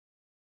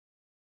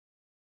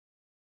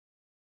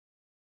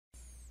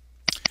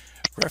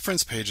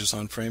Reference pages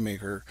on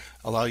FrameMaker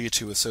allow you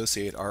to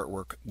associate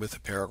artwork with a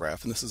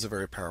paragraph, and this is a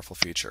very powerful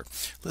feature.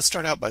 Let's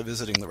start out by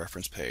visiting the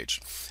reference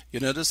page.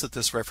 You'll notice that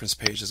this reference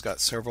page has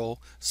got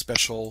several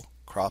special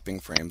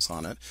cropping frames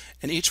on it,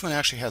 and each one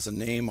actually has a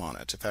name on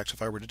it. In fact,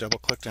 if I were to double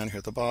click down here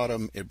at the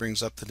bottom, it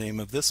brings up the name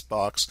of this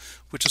box,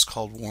 which is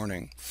called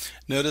Warning.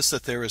 Notice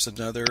that there is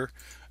another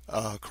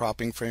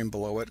cropping frame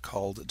below it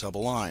called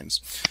double lines.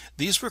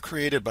 These were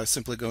created by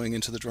simply going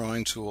into the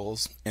drawing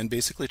tools and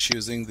basically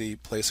choosing the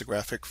place a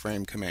graphic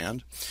frame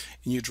command,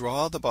 and you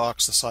draw the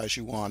box the size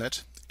you want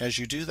it. As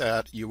you do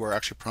that, you are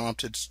actually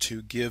prompted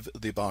to give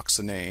the box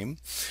a name,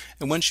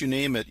 and once you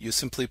name it, you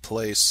simply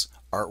place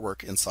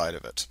artwork inside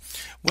of it.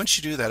 Once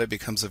you do that, it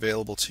becomes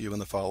available to you in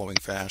the following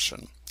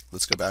fashion.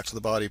 Let's go back to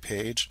the body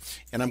page,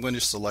 and I'm going to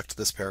select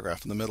this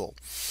paragraph in the middle.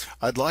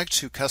 I'd like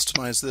to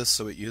customize this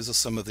so it uses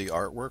some of the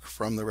artwork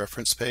from the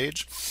reference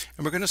page,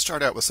 and we're going to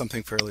start out with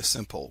something fairly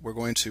simple. We're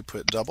going to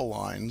put double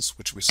lines,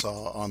 which we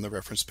saw on the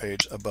reference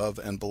page, above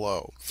and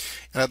below.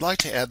 And I'd like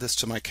to add this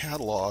to my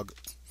catalog,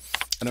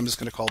 and I'm just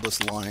going to call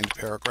this lined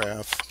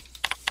paragraph.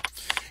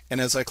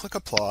 And as I click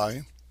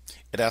apply,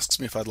 it asks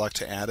me if I'd like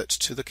to add it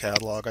to the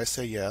catalog. I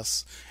say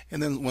yes,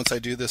 and then once I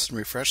do this and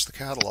refresh the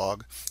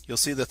catalog, you'll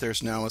see that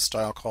there's now a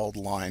style called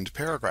lined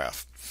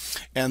paragraph,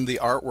 and the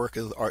artwork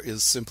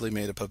is simply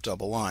made up of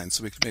double lines,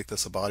 so we can make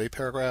this a body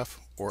paragraph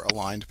or a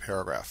lined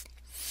paragraph.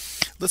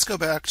 Let's go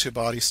back to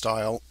body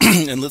style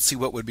and let's see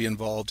what would be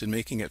involved in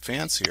making it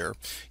fancier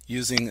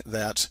using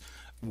that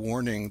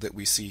warning that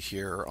we see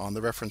here on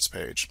the reference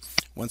page.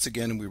 Once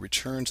again, we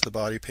return to the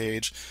body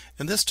page,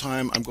 and this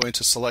time I'm going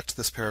to select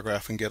this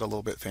paragraph and get a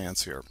little bit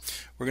fancier.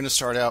 We're going to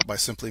start out by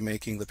simply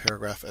making the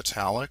paragraph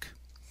italic.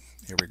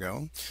 Here we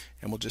go,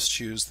 and we'll just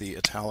choose the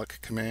italic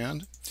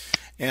command,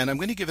 and I'm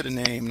going to give it a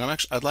name, and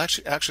I'd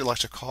actually like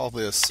to call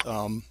this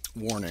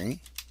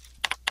warning.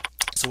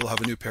 So we'll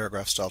have a new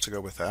paragraph style to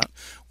go with that.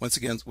 Once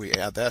again, we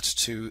add that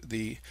to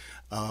the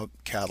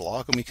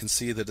catalog, and we can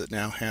see that it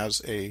now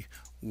has a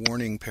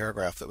warning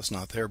paragraph that was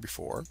not there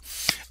before.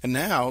 And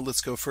now let's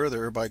go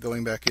further by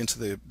going back into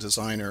the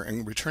designer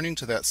and returning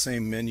to that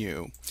same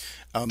menu.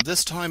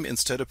 This time,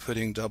 instead of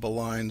putting double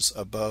lines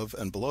above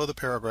and below the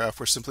paragraph,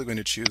 we're simply going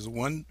to choose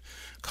one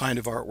kind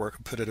of artwork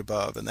and put it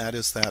above, and that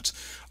is that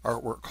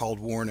artwork called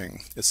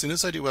warning. As soon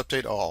as I do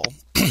update all,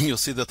 you'll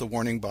see that the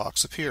warning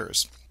box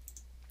appears.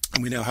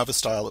 And we now have a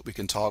style that we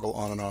can toggle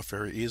on and off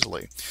very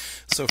easily.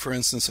 So for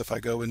instance, if I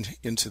go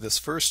into this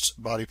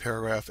first body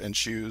paragraph and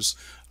choose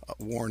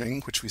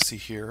warning, which we see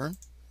here,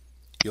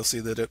 you'll see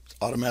that it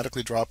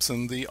automatically drops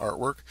in the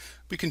artwork.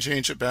 We can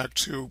change it back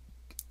to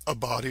a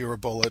body or a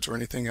bullet or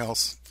anything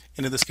else,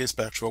 and in this case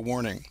back to a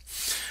warning.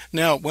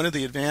 Now, one of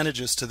the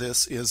advantages to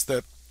this is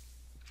that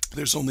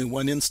there's only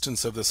one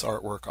instance of this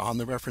artwork on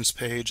the reference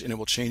page, and it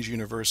will change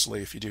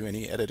universally if you do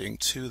any editing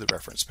to the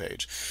reference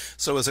page.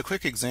 So as a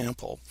quick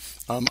example,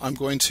 I'm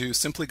going to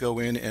simply go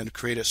in and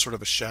create a sort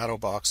of a shadow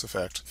box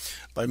effect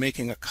by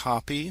making a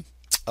copy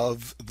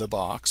of the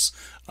box.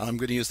 I'm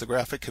going to use the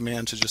graphic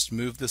command to just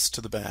move this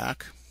to the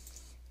back.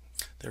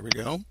 There we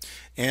go.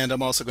 And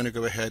I'm also going to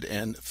go ahead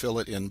and fill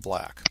it in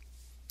black.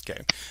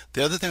 Okay.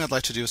 The other thing I'd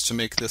like to do is to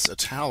make this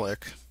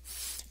italic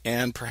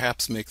and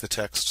perhaps make the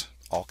text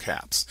all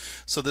caps.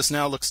 So this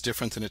now looks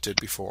different than it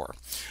did before.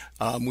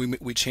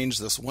 We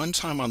changed this one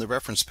time on the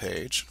reference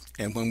page,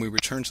 and when we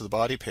return to the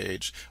body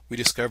page, we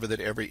discover that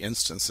every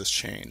instance has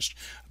changed.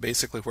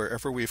 Basically,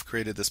 wherever we've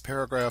created this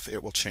paragraph,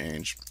 it will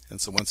change.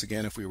 And so once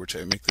again, if we were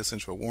to make this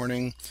into a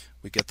warning,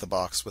 we get the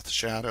box with the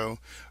shadow,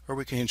 or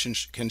we can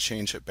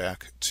change it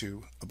back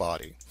to a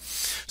body.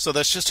 So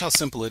that's just how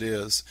simple it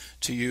is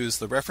to use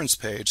the reference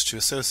page to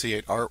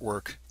associate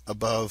artwork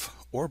above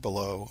or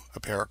below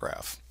a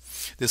paragraph.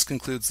 This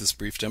concludes this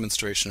brief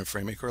demonstration of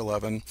FrameMaker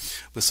 11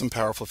 with some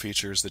powerful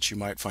features that you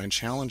might find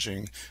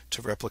challenging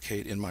to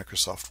replicate in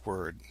Microsoft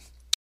Word.